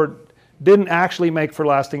four didn't actually make for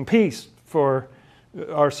lasting peace for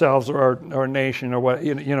ourselves or our nation or what,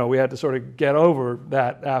 we had to sort of get over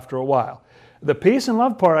that after a while. The peace and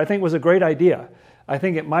love part, I think, was a great idea. I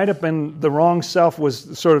think it might have been the wrong self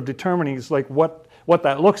was sort of determining, it's like what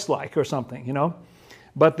that looks like or something,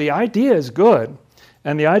 But the idea is good.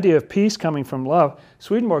 And the idea of peace coming from love,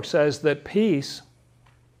 Swedenborg says that peace,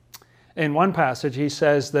 in one passage, he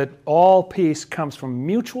says that all peace comes from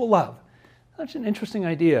mutual love. That's an interesting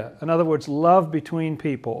idea. In other words, love between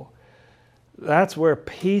people. That's where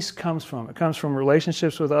peace comes from. It comes from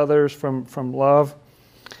relationships with others, from love.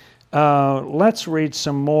 Let's read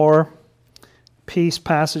some more peace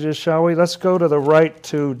passages, shall we? Let's go to the right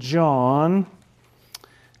to John.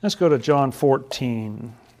 Let's go to John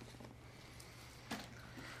 14.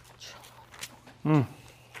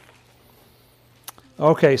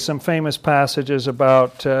 Okay, some famous passages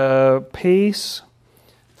about peace.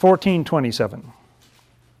 14:27.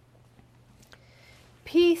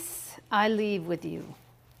 Peace I leave with you.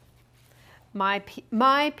 My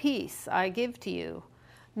peace I give to you.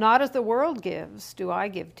 Not as the world gives, do I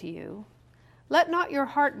give to you. Let not your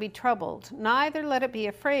heart be troubled, neither let it be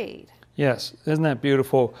afraid. Yes, isn't that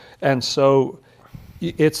beautiful? And so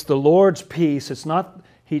it's the Lord's peace. It's not,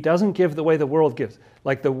 He doesn't give the way the world gives.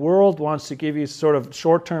 Like the world wants to give you sort of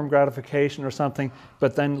short-term gratification or something,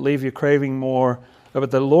 but then leave you craving more.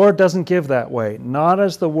 But the Lord doesn't give that way. Not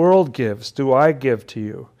as the world gives, do I give to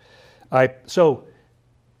you. So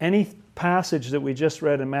any passage that we just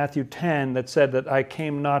read in Matthew 10 that said that I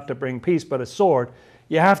came not to bring peace but a sword,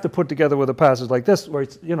 you have to put together with a passage like this where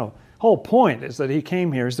it's, whole point is that He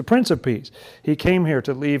came here. He's the Prince of Peace. He came here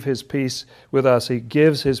to leave His peace with us. He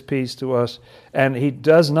gives His peace to us, and He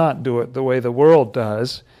does not do it the way the world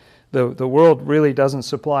does. The world really doesn't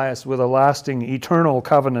supply us with a lasting, eternal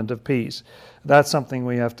covenant of peace. That's something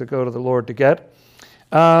we have to go to the Lord to get.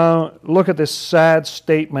 Look at this sad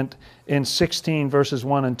statement in 16 verses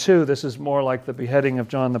 1 and 2. This is more like the beheading of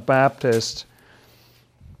John the Baptist.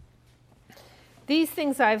 These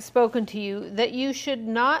things I have spoken to you, that you should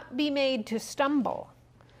not be made to stumble.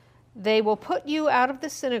 They will put you out of the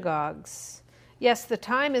synagogues. Yes, the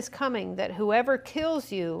time is coming that whoever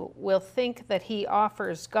kills you will think that he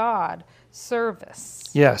offers God service.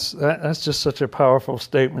 Yes, that's just such a powerful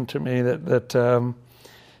statement to me that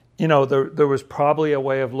there was probably a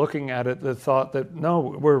way of looking at it that thought that,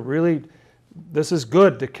 no, this is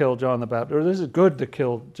good to kill John the Baptist, or this is good to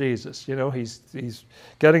kill Jesus. He's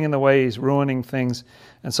getting in the way, he's ruining things.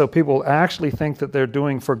 And so people actually think that they're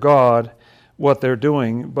doing for God what they're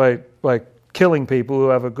doing by killing people who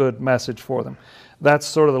have a good message for them. That's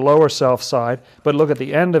sort of the lower self side. But look at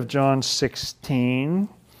the end of John 16,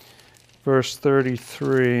 verse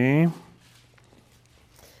 33.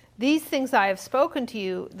 These things I have spoken to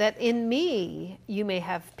you, that in me you may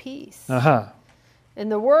have peace. In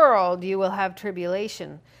the world you will have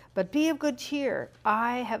tribulation, but be of good cheer.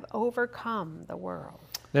 I have overcome the world.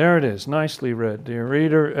 There it is. Nicely read, dear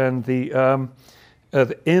reader. And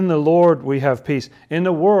in the Lord we have peace. In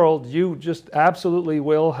the world you just absolutely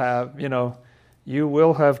will have, You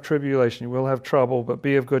will have tribulation, you will have trouble, but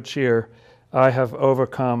be of good cheer. I have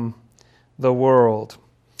overcome the world.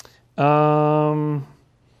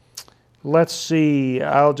 Let's see.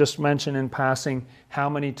 I'll just mention in passing how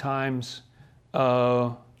many times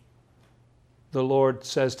the Lord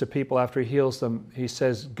says to people after He heals them, He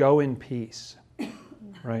says, go in peace.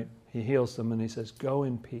 Right? He heals them and He says, go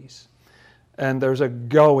in peace. And there's a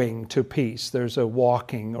going to peace. There's a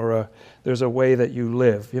walking, or there's a way that you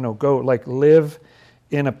live. Go, live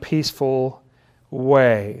in a peaceful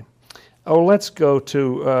way. Oh, let's go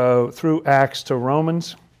to through Acts to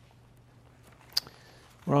Romans.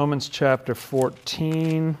 Romans chapter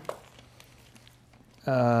 14.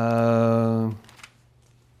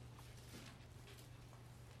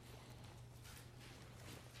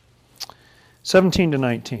 17 to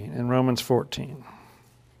 19 in Romans 14.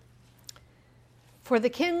 For the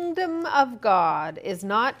kingdom of God is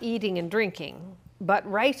not eating and drinking, but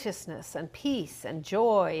righteousness and peace and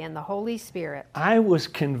joy in the Holy Spirit. I was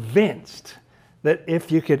convinced that if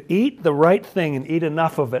you could eat the right thing and eat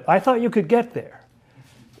enough of it, I thought you could get there.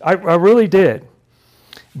 I really did.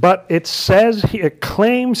 But it says, it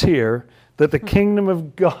claims here that the kingdom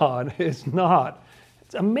of God is not.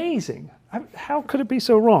 It's amazing. How could it be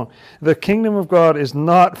so wrong? The kingdom of God is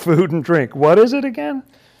not food and drink. What is it again?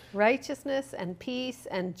 Righteousness and peace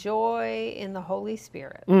and joy in the Holy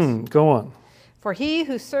Spirit. Go on. For he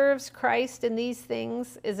who serves Christ in these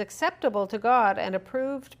things is acceptable to God and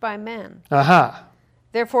approved by men. Aha.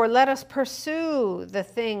 Therefore, let us pursue the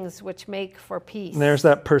things which make for peace. And there's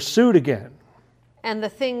that pursuit again. And the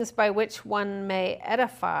things by which one may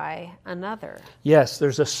edify another. Yes,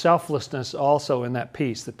 there's a selflessness also in that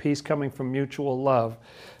peace, the peace coming from mutual love.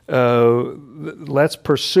 Let's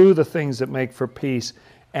pursue the things that make for peace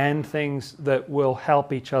and things that will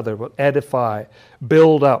help each other, will edify,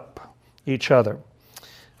 build up each other.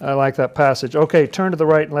 I like that passage. Okay, turn to the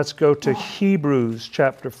right and let's go to Hebrews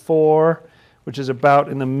chapter 4, which is about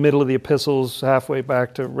in the middle of the epistles, halfway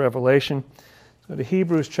back to Revelation. So to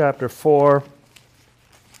Hebrews chapter 4.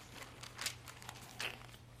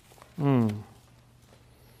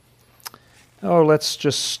 Oh, let's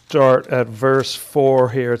just start at verse 4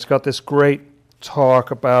 here. It's got this great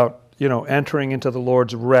talk about, entering into the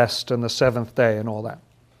Lord's rest on the seventh day and all that.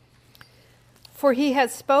 For he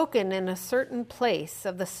has spoken in a certain place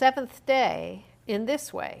of the seventh day in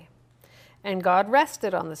this way, and God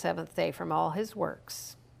rested on the seventh day from all his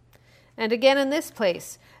works. And again in this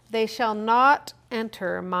place, they shall not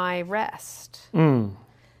enter my rest.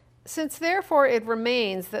 Since therefore it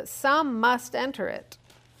remains that some must enter it,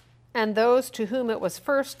 and those to whom it was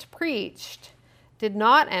first preached did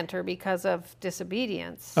not enter because of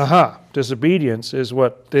disobedience. Disobedience is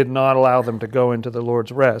what did not allow them to go into the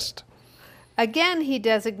Lord's rest. Again he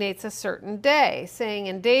designates a certain day, saying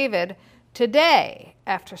in David, today,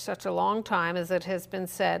 after such a long time as it has been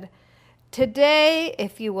said, today,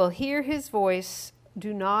 if you will hear his voice,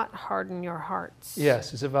 do not harden your hearts.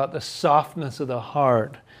 Yes, it's about the softness of the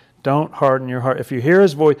heart. Don't harden your heart. If you hear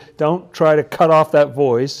his voice, don't try to cut off that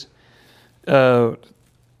voice.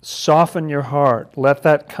 Soften your heart. Let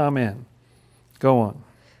that come in. Go on.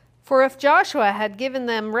 For if Joshua had given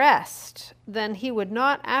them rest, then he would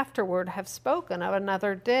not afterward have spoken of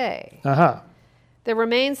another day. There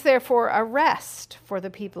remains therefore a rest for the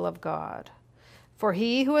people of God. For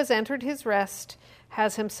he who has entered his rest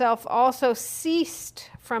has himself also ceased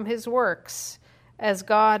from his works, as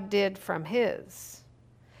God did from his.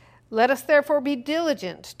 Let us therefore be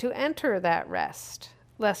diligent to enter that rest,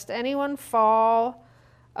 lest anyone fall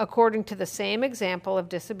according to the same example of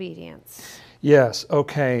disobedience. Yes,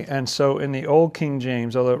 okay. And so in the Old King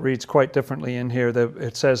James, although it reads quite differently in here,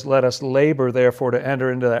 it says, let us labor therefore to enter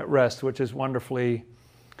into that rest, which is wonderfully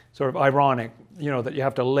sort of ironic, that you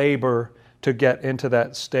have to labor to get into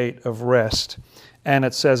that state of rest. And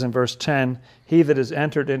it says in verse 10, he that is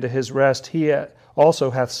entered into his rest, he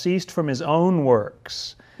also hath ceased from his own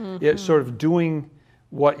works. It's sort of doing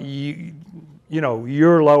what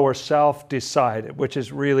your lower self decided, which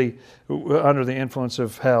is really under the influence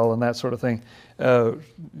of hell and that sort of thing.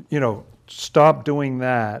 Stop doing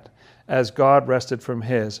that as God rested from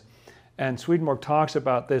his. And Swedenborg talks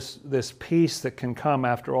about this peace that can come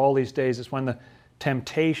after all these days. It's when the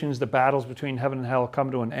temptations, the battles between heaven and hell come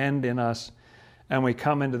to an end in us, and we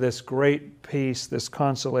come into this great peace, this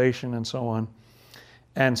consolation, and so on.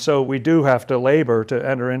 And so we do have to labor to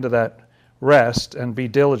enter into that rest, and be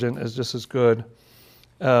diligent is just as good,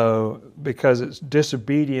 because it's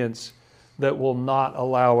disobedience that will not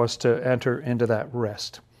allow us to enter into that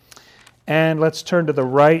rest. And let's turn to the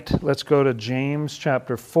right. Let's go to James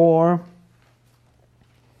chapter 4.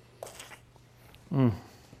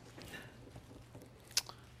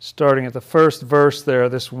 starting at the first verse there,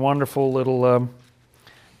 this wonderful little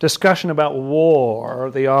discussion about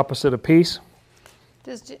war, the opposite of peace.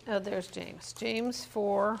 There's James. James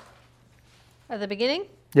 4 at the beginning.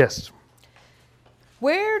 Yes.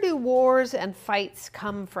 Where do wars and fights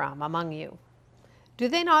come from among you? Do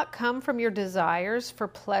they not come from your desires for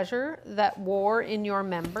pleasure that war in your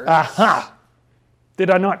members? Aha! Did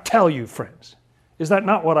I not tell you, friends? Is that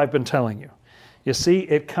not what I've been telling you? You see,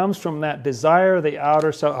 it comes from that desire, the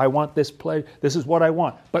outer self. I want this pleasure. This is what I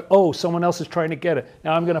want. But someone else is trying to get it.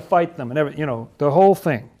 Now I'm going to fight them, and the whole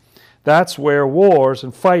thing. That's where wars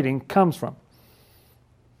and fighting comes from.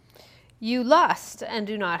 You lust and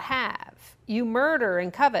do not have. You murder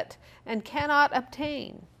and covet and cannot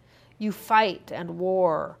obtain. You fight and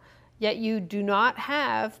war, yet you do not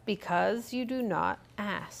have because you do not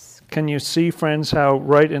ask. Can you see, friends, how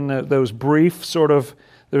right in those brief sort of,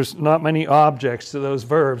 there's not many objects to those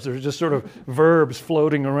verbs. There's just sort of verbs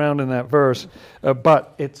floating around in that verse.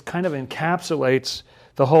 But it kind of encapsulates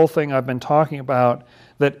the whole thing I've been talking about,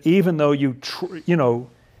 that even though you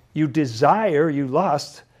desire, you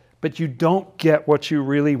lust, but you don't get what you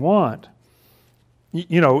really want.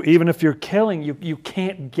 Even if you're killing, you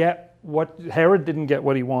can't get what Herod didn't get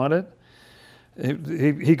what he wanted.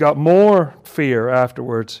 He got more fear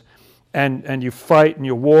afterwards, and you fight and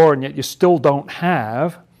you war, and yet you still don't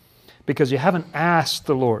have because you haven't asked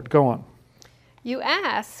the Lord. Go on. You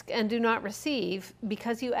ask and do not receive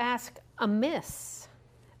because you ask amiss,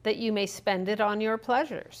 that you may spend it on your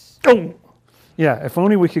pleasures. Oh, yeah. If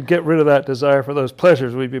only we could get rid of that desire for those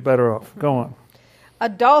pleasures, we'd be better off. Go on.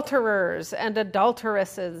 Adulterers and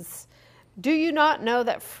adulteresses, do you not know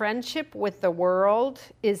that friendship with the world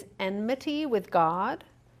is enmity with God?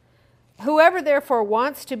 Whoever therefore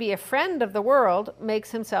wants to be a friend of the world makes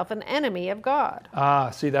himself an enemy of God.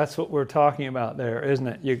 See, that's what we're talking about there, isn't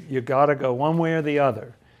it? You got to go one way or the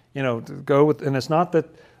other. To go with, and it's not that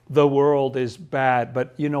the world is bad,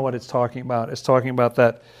 but you know what it's talking about. It's talking about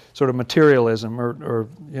that sort of materialism or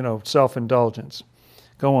self-indulgence.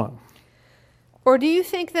 Go on. Or do you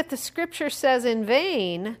think that the Scripture says in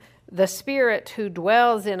vain, the Spirit who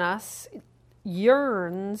dwells in us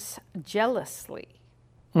yearns jealously?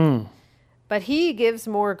 But he gives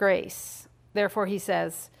more grace. Therefore he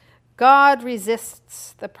says, God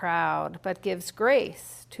resists the proud, but gives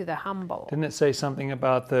grace to the humble. Didn't it say something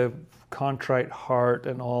about the contrite heart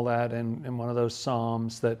and all that in one of those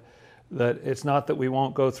Psalms, that it's not that we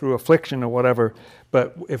won't go through affliction or whatever,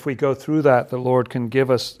 but if we go through that, the Lord can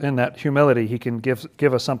give us, in that humility, he can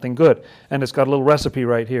give us something good. And it's got a little recipe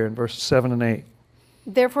right here in verses 7 and 8.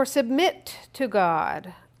 Therefore submit to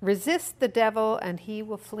God, resist the devil, and he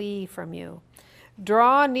will flee from you.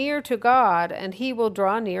 Draw near to God, and he will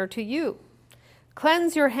draw near to you.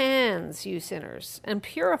 Cleanse your hands, you sinners, and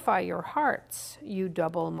purify your hearts, you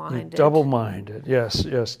double-minded. Double-minded,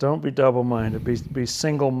 yes. Don't be double-minded. Be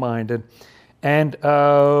single-minded. And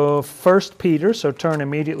 1 Peter, so turn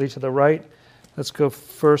immediately to the right. Let's go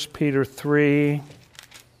 1 Peter 3.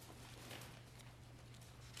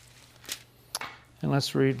 And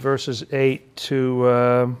let's read verses 8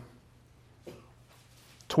 to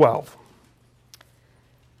 12.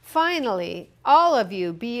 Finally, all of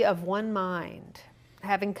you be of one mind,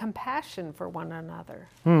 having compassion for one another.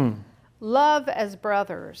 Love as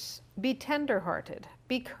brothers. Be tender-hearted.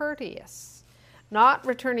 Be courteous, not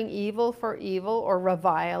returning evil for evil or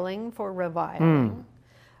reviling for reviling,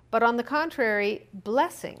 but on the contrary,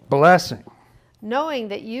 blessing. Blessing. Knowing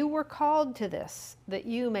that you were called to this, that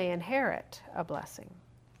you may inherit a blessing.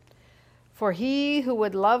 For he who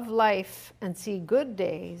would love life and see good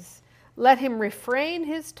days, let him refrain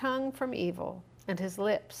his tongue from evil and his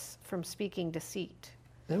lips from speaking deceit.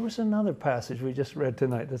 There was another passage we just read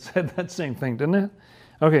tonight that said that same thing, didn't it?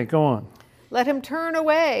 Okay, go on. Let him turn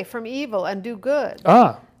away from evil and do good.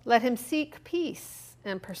 Let him seek peace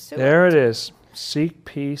and pursue it. There it is. Seek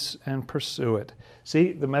peace and pursue it.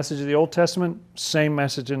 See, the message of the Old Testament, same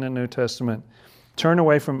message in the New Testament. Turn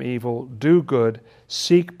away from evil, do good,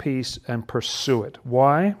 seek peace, and pursue it.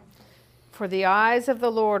 Why? For the eyes of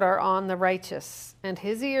the Lord are on the righteous, and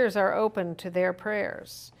his ears are open to their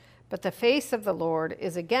prayers. But the face of the Lord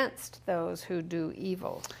is against those who do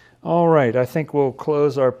evil. All right, I think we'll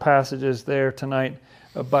close our passages there tonight.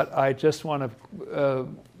 But I just want to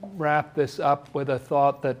wrap this up with a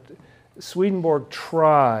thought that Swedenborg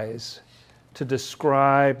tries to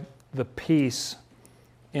describe the peace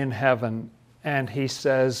in heaven. And he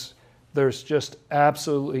says there's just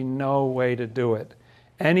absolutely no way to do it.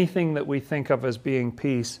 Anything that we think of as being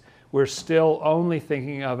peace, we're still only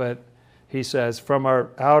thinking of it, he says, from our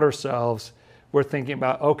outer selves, we're thinking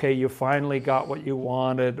about, okay, you finally got what you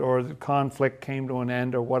wanted, or the conflict came to an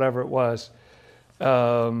end, or whatever it was.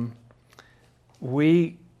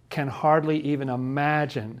 We can hardly even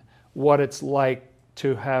imagine what it's like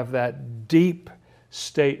to have that deep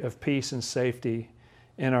state of peace and safety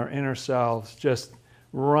in our inner selves, just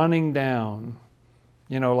running down,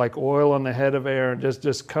 like oil on the head of Aaron,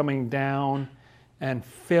 just coming down and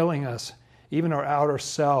filling us. Even our outer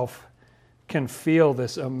self can feel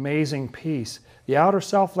this amazing peace. The outer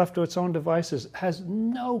self, left to its own devices, has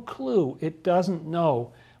no clue. It doesn't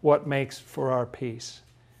know what makes for our peace.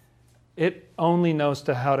 It only knows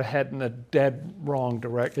how to head in a dead wrong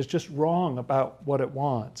direction. It's just wrong about what it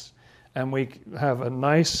wants. And we have a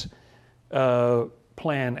nice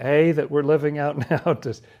plan A that we're living out now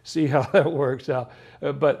to see how that works out.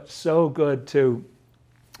 But so good to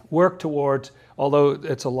work towards, although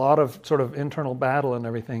it's a lot of sort of internal battle and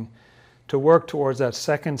everything, to work towards that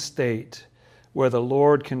second state where the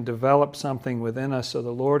Lord can develop something within us so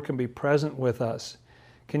the Lord can be present with us.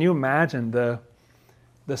 Can you imagine the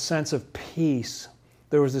sense of peace?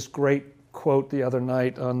 There was this great quote the other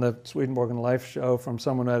night on the Swedenborg and Life show from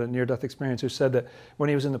someone who had a near-death experience who said that when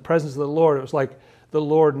he was in the presence of the Lord, it was like the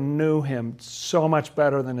Lord knew him so much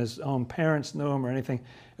better than his own parents knew him or anything.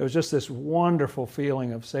 It was just this wonderful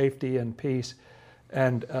feeling of safety and peace.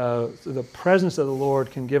 And the presence of the Lord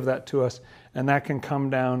can give that to us, and that can come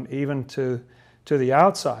down even to the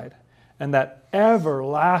outside. And that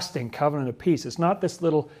everlasting covenant of peace. It's not this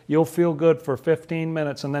little, you'll feel good for 15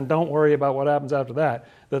 minutes and then don't worry about what happens after that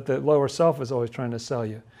the lower self is always trying to sell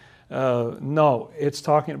you. No, it's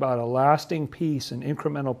talking about a lasting peace, an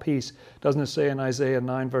incremental peace. Doesn't it say in Isaiah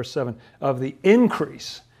 9, verse 7, of the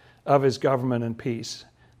increase of his government and peace,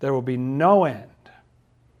 there will be no end.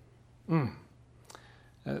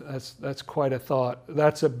 That's quite a thought.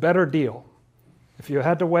 That's a better deal. If you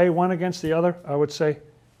had to weigh one against the other, I would say,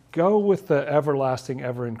 go with the everlasting,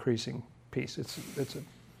 ever-increasing peace.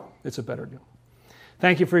 It's a better deal.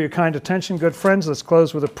 Thank you for your kind attention, good friends. Let's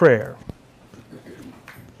close with a prayer.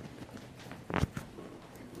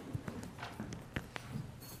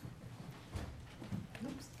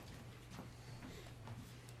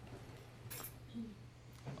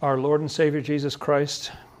 Our Lord and Savior Jesus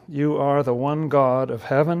Christ, you are the one God of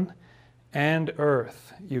heaven and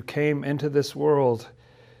earth. You came into this world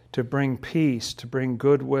to bring peace, to bring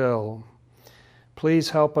goodwill. Please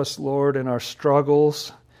help us, Lord, in our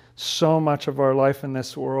struggles. So much of our life in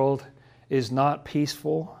this world is not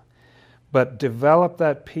peaceful, but develop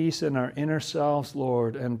that peace in our inner selves,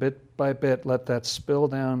 Lord, and bit by bit let that spill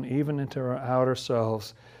down even into our outer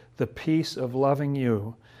selves, the peace of loving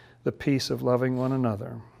you, the peace of loving one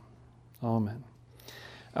another. Amen.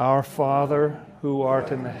 Our Father, who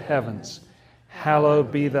art in the heavens,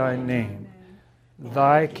 hallowed be thy name.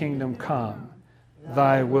 Thy kingdom come,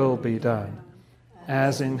 thy will be done,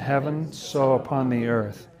 as in heaven, so upon the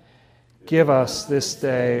earth. Give us this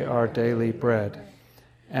day our daily bread,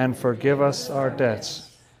 and forgive us our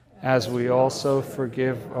debts, as we also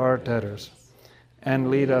forgive our debtors.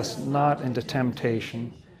 And lead us not into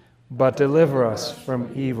temptation, but deliver us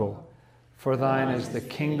from evil. For thine is the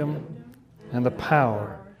kingdom, and the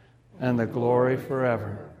power, and the glory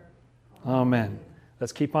forever. Amen.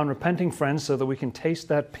 Let's keep on repenting, friends, so that we can taste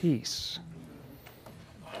that peace.